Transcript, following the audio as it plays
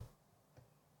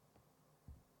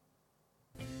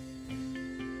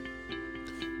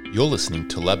You're listening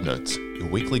to Lab Notes, your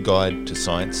weekly guide to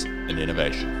science and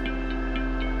innovation.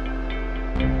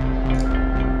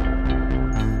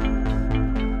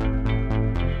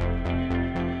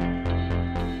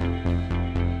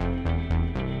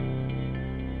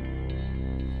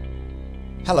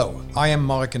 Hello, I am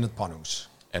Mark Panus.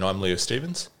 And I'm Leo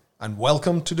Stevens. And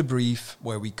welcome to The Brief,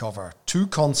 where we cover two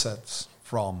concepts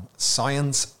from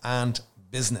science and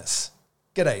business.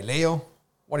 G'day, Leo.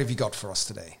 What have you got for us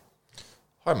today?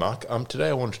 Hi, Mark. Today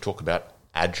I want to talk about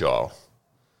Agile.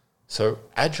 So,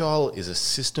 Agile is a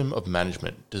system of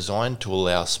management designed to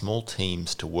allow small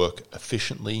teams to work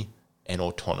efficiently and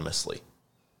autonomously.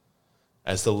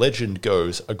 As the legend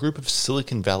goes, a group of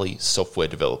Silicon Valley software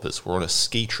developers were on a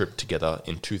ski trip together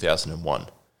in 2001,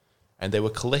 and they were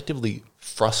collectively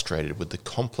frustrated with the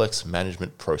complex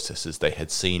management processes they had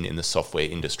seen in the software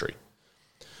industry.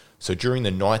 So during the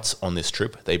nights on this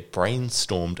trip, they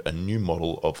brainstormed a new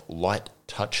model of light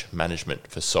touch management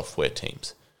for software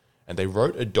teams, and they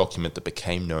wrote a document that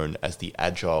became known as the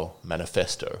Agile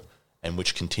Manifesto, and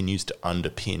which continues to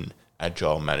underpin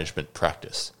Agile management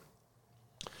practice.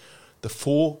 The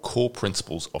four core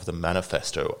principles of the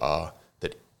manifesto are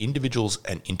that individuals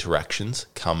and interactions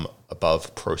come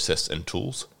above process and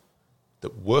tools,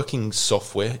 that working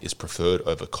software is preferred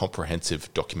over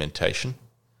comprehensive documentation,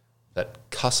 that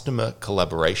customer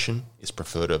collaboration is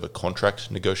preferred over contract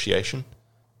negotiation,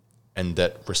 and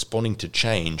that responding to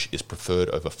change is preferred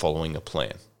over following a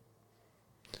plan.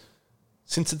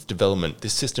 Since its development,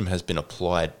 this system has been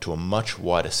applied to a much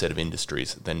wider set of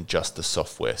industries than just the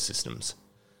software systems.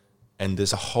 And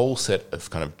there's a whole set of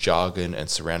kind of jargon and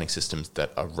surrounding systems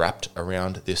that are wrapped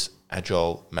around this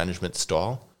agile management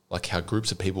style, like how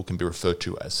groups of people can be referred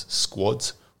to as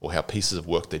squads, or how pieces of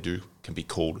work they do can be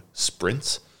called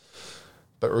sprints.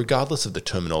 But regardless of the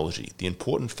terminology, the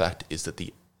important fact is that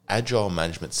the agile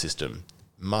management system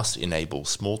must enable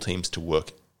small teams to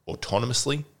work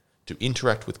autonomously, to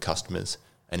interact with customers,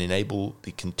 and enable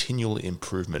the continual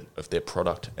improvement of their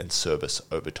product and service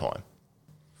over time.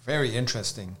 Very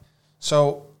interesting.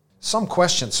 So, some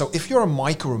questions. So, if you're a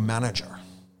micromanager,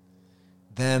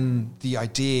 then the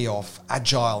idea of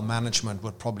agile management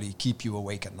would probably keep you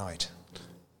awake at night.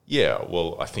 Yeah,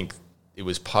 well, I think it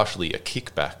was partially a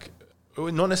kickback,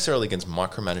 not necessarily against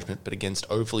micromanagement, but against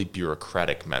overly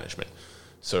bureaucratic management.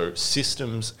 So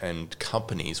systems and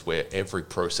companies where every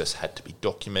process had to be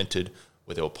documented,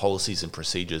 where there were policies and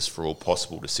procedures for all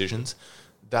possible decisions,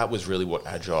 that was really what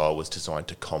Agile was designed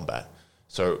to combat.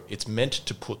 So it's meant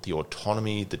to put the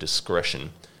autonomy, the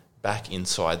discretion back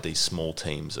inside these small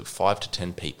teams of 5 to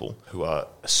 10 people who are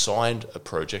assigned a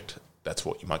project. That's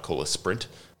what you might call a sprint.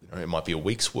 It might be a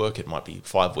week's work, it might be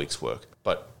 5 weeks' work,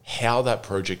 but how that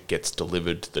project gets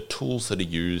delivered, the tools that are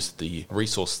used, the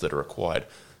resources that are required,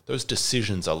 those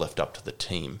decisions are left up to the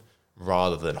team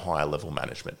rather than higher level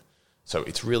management. So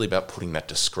it's really about putting that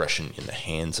discretion in the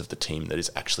hands of the team that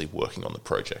is actually working on the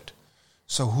project.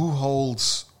 So who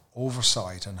holds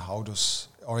oversight, and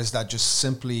or is that just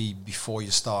simply before you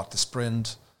start the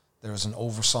sprint, there is an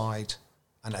oversight,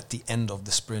 and at the end of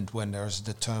the sprint when there's a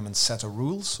determined set of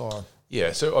rules? Or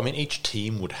yeah, so I mean, each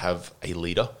team would have a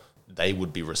leader. They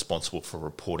would be responsible for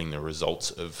reporting the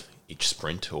results of each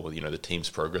sprint or, the team's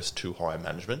progress to higher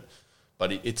management.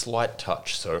 But it's light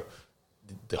touch. So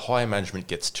the higher management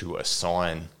gets to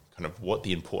assign kind of what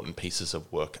the important pieces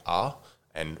of work are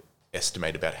and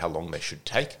estimate about how long they should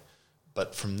take.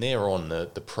 But from there on,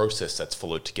 the process that's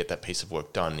followed to get that piece of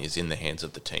work done is in the hands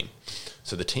of the team.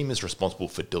 So the team is responsible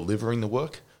for delivering the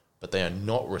work, but they are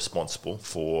not responsible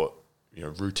for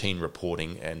routine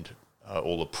reporting and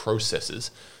all the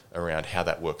processes around how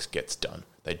that work gets done.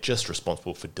 They're just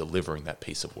responsible for delivering that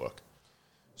piece of work.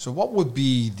 So what would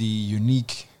be the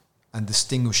unique and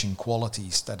distinguishing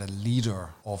qualities that a leader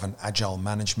of an agile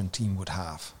management team would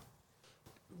have?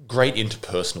 Great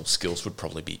interpersonal skills would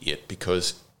probably be it,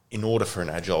 because in order for an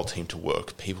agile team to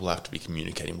work, people have to be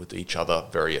communicating with each other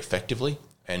very effectively,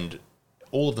 and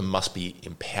all of them must be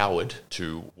empowered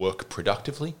to work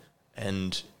productively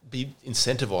and be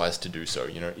incentivized to do so.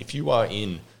 If you are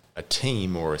in a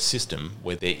team or a system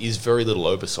where there is very little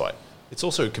oversight, it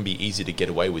also can be easy to get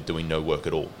away with doing no work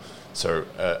at all. So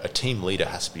a team leader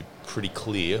has to be pretty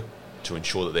clear to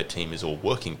ensure that their team is all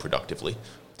working productively,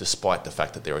 despite the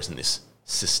fact that there isn't this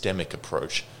systemic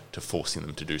approach to forcing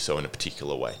them to do so in a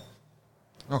particular way.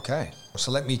 Okay, so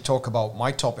let me talk about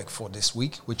my topic for this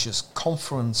week, which is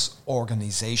conference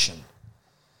organization.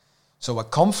 So a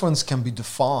conference can be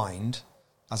defined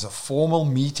as a formal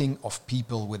meeting of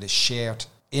people with a shared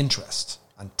interest,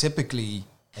 and typically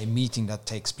a meeting that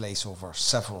takes place over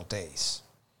several days.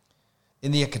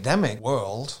 In the academic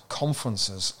world,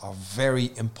 conferences are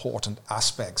very important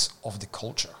aspects of the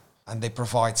culture. And they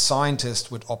provide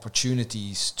scientists with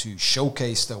opportunities to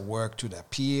showcase their work to their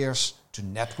peers, to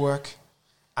network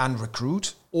and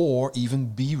recruit, or even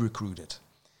be recruited.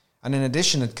 And in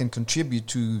addition, it can contribute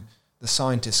to the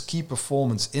scientist's key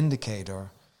performance indicator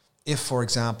if, for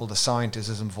example, the scientist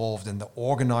is involved in the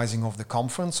organizing of the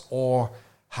conference or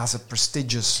has a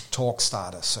prestigious talk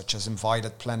status, such as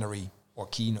invited plenary or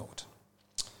keynote.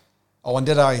 Oh, and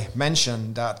did I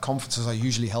mention that conferences are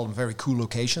usually held in very cool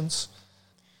locations?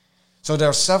 So there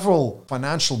are several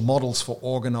financial models for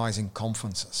organizing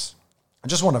conferences. I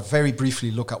just want to very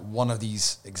briefly look at one of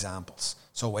these examples.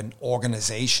 So an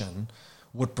organization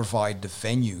would provide the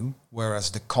venue,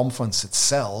 whereas the conference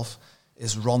itself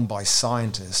is run by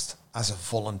scientists as a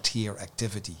volunteer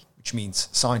activity, which means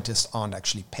scientists aren't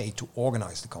actually paid to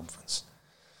organize the conference.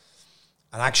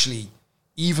 And actually,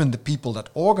 even the people that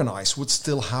organize would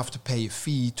still have to pay a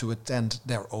fee to attend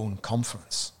their own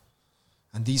conference.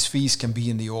 And these fees can be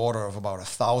in the order of about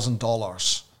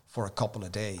 $1,000 for a couple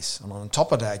of days. And on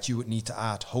top of that, you would need to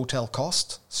add hotel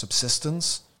cost,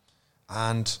 subsistence,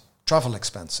 and travel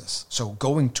expenses. So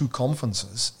going to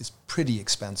conferences is pretty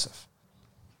expensive.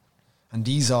 And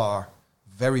these are,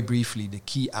 very briefly, the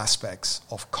key aspects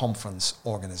of conference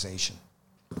organization.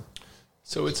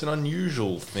 So it's an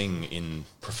unusual thing in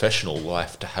professional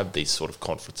life to have these sort of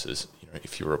conferences.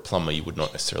 If you're a plumber, you would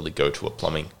not necessarily go to a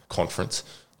plumbing conference.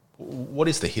 What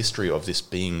is the history of this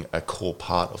being a core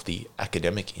part of the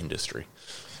academic industry?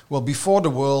 Well, before the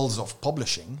worlds of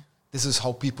publishing, this is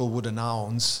how people would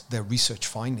announce their research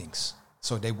findings.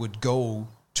 So they would go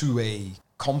to a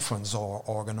conference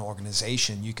or an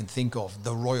organization. You can think of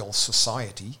the Royal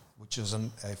Society, which is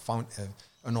an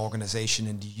organization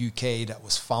in the UK that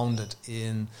was founded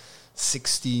in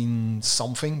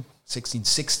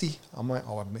 1660 or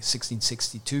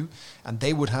 1662. And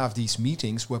they would have these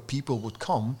meetings where people would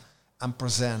come and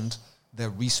present their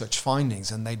research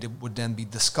findings, and they would then be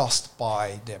discussed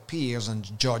by their peers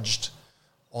and judged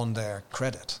on their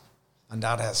credit. And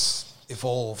that has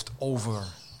evolved over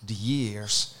the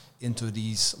years into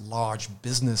these large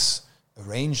business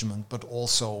arrangements, but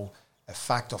also a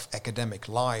fact of academic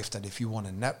life that if you want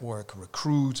to network,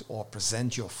 recruit, or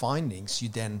present your findings, you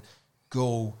then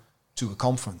go to a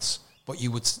conference. But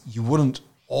you wouldn't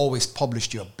always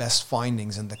publish your best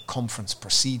findings in the conference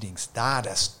proceedings. That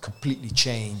has completely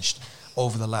changed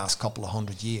over the last couple of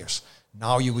 100 years.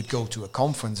 Now you would go to a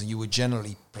conference and you would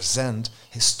generally present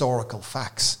historical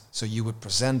facts. So you would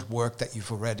present work that you've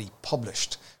already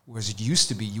published, whereas it used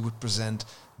to be you would present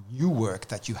new work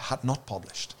that you had not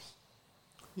published.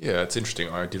 Yeah, it's interesting.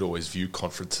 I did always view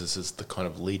conferences as the kind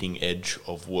of leading edge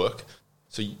of work.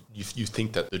 So you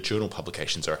think that the journal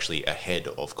publications are actually ahead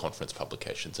of conference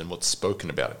publications and what's spoken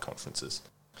about at conferences?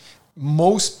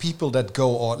 Most people that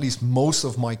go, or at least most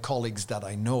of my colleagues that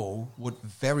I know, would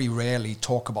very rarely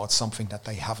talk about something that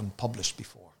they haven't published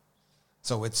before.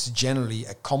 So it's generally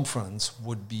a conference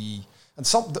would be, and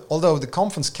although the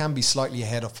conference can be slightly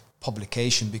ahead of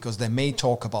publication because they may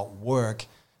talk about work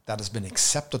that has been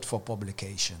accepted for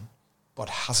publication but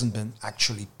hasn't been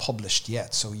actually published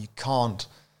yet. So you can't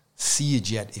see it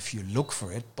yet if you look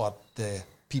for it, but the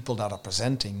people that are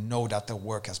presenting know that their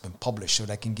work has been published, so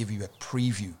they can give you a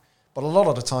preview. But a lot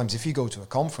of the times, if you go to a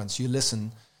conference, you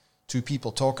listen to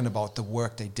people talking about the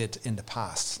work they did in the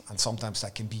past, and sometimes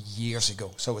that can be years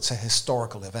ago. So it's a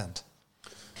historical event.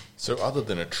 So other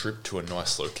than a trip to a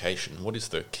nice location, what is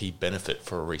the key benefit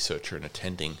for a researcher in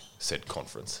attending said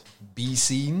conference? Be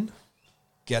seen,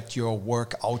 get your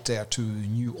work out there to a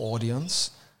new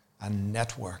audience, and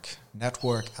network.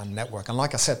 And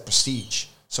like I said, prestige.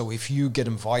 So if you get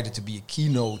invited to be a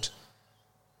keynote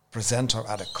presenter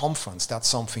at a conference, that's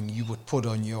something you would put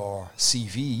on your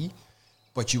CV,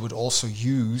 but you would also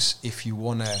use if you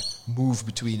want to move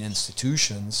between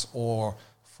institutions or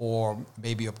for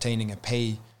maybe obtaining a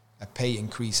pay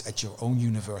increase at your own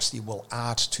university. Will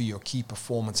add to your key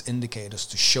performance indicators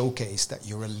to showcase that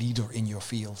you're a leader in your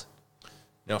field.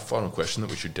 Now, final question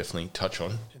that we should definitely touch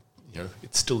on.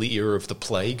 It's still the era of the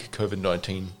plague.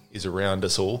 COVID-19 is around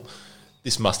us all.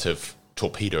 This must have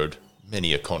torpedoed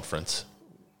many a conference.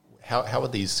 How are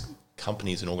these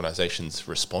companies and organizations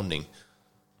responding?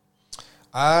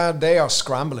 They are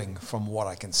scrambling from what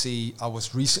I can see. I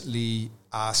was recently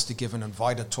asked to give an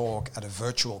invited talk at a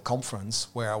virtual conference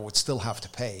where I would still have to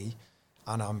pay,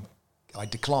 and I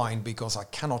declined because I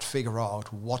cannot figure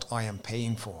out what I am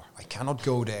paying for. I cannot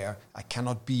go there. I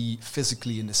cannot be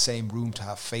physically in the same room to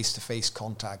have face-to-face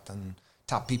contact and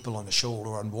tap people on the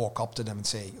shoulder and walk up to them and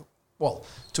say, well,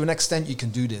 to an extent you can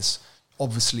do this,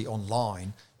 obviously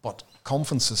online, But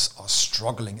conferences are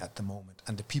struggling at the moment,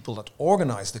 and the people that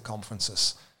organize the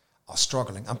conferences are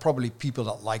struggling, and probably people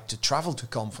that like to travel to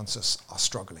conferences are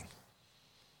struggling.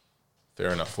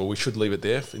 Fair enough. Well, we should leave it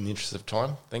there in the interest of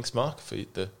time. Thanks, Mark, for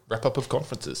the wrap-up of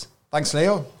conferences. Thanks,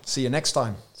 Leo. See you next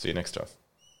time. See you next time.